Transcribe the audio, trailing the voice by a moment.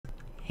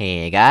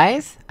Hey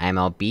guys, I'm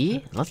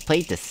LB, and let's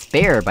play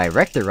Despair by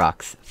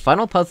RectorRocks.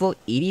 Funnel puzzle,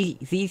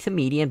 easy to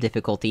medium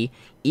difficulty,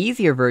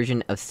 easier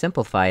version of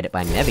Simplified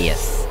by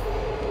Mebius.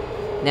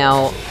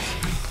 Now,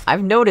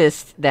 I've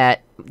noticed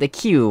that the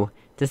queue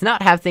does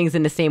not have things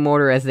in the same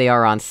order as they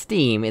are on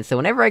Steam, and so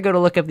whenever I go to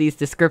look up these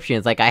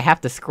descriptions, like, I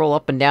have to scroll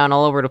up and down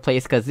all over the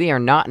place cause they are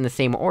not in the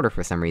same order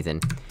for some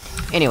reason.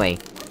 Anyway,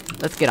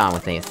 let's get on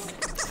with this.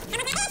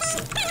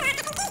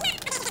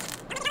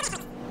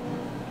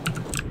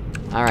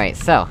 Alright,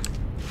 so...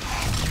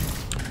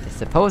 it's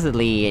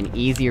supposedly an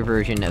easier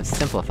version of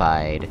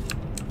Simplified.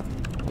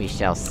 We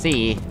shall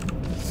see.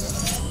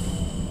 This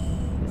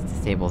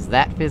disables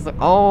that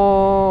physical—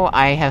 oh,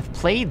 I have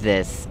played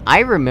this! I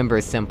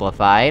remember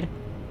Simplified!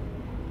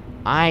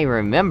 I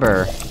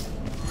remember!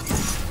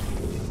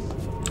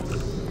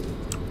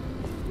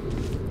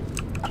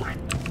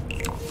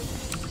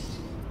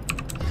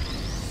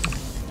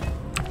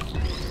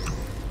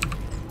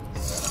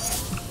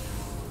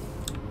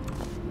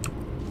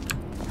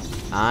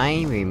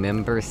 I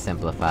remember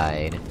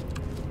Simplified.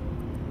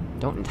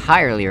 Don't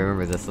entirely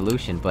remember the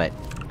solution, but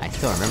I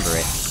still remember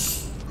it.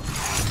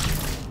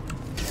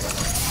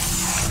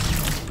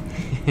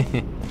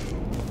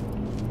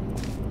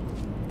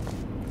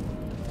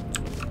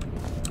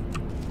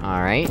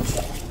 Alright.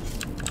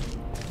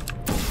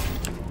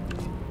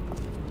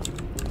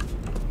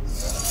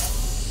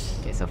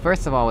 Okay, so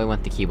first of all, we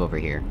want the cube over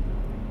here.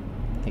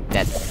 I think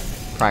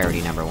that's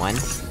priority number one.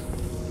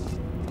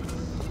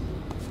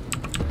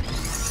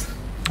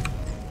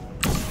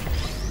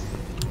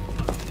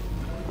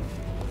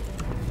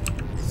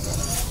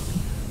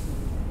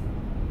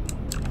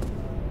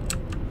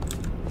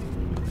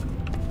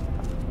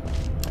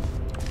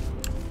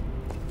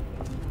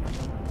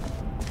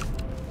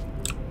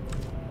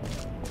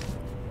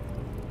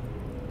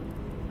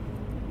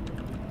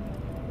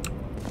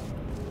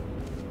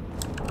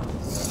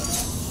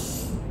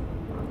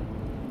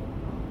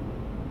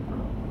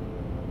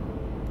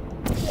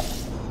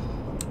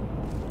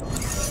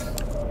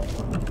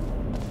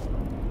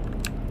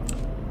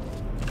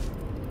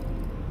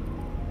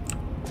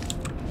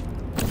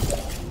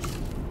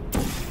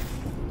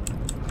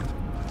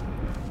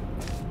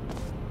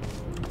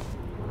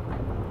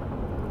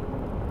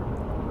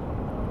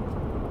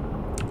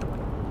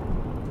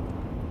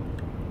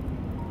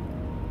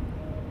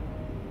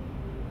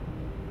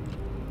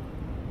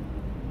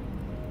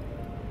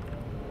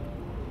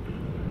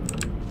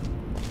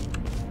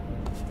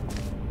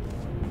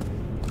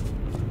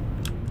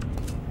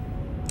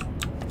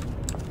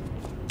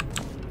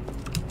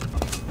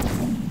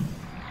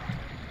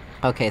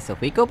 Okay, so if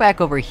we go back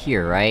over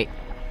here, right?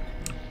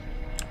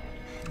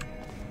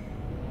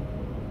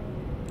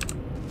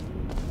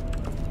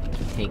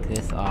 Take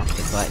this off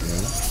the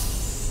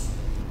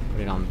button.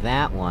 Put it on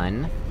that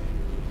one.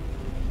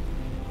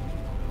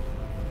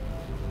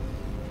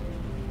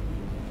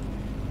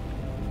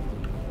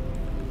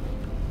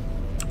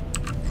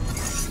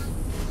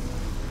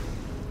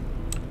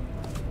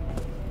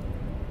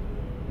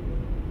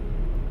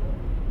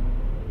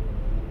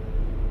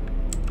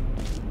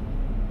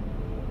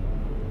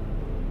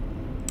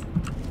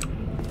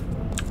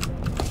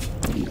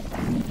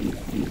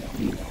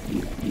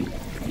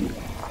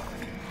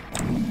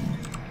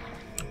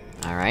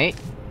 Alright,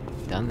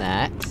 done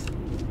that.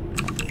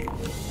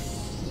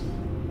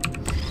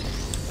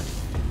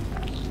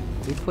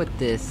 We put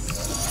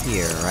this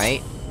here,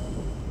 right?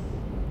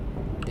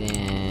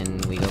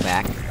 Then we go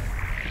back.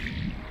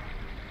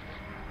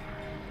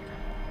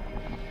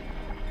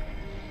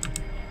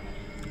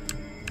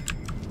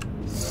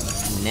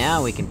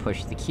 Now we can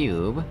push the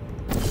cube.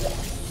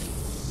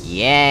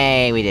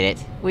 Yay, we did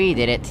it! We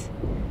did it!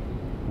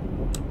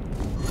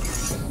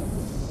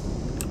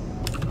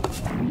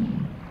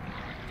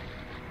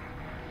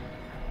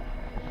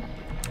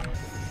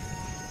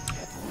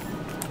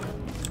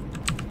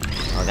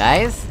 Well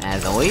guys,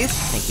 as always,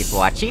 thank you for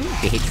watching.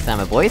 If you hate the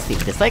sound of my voice,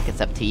 leave a dislike,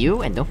 it's up to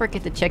you, and don't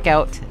forget to check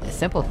out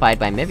Simplified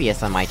by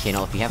Mebius on my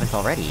channel if you haven't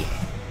already.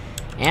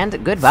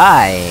 And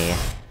goodbye!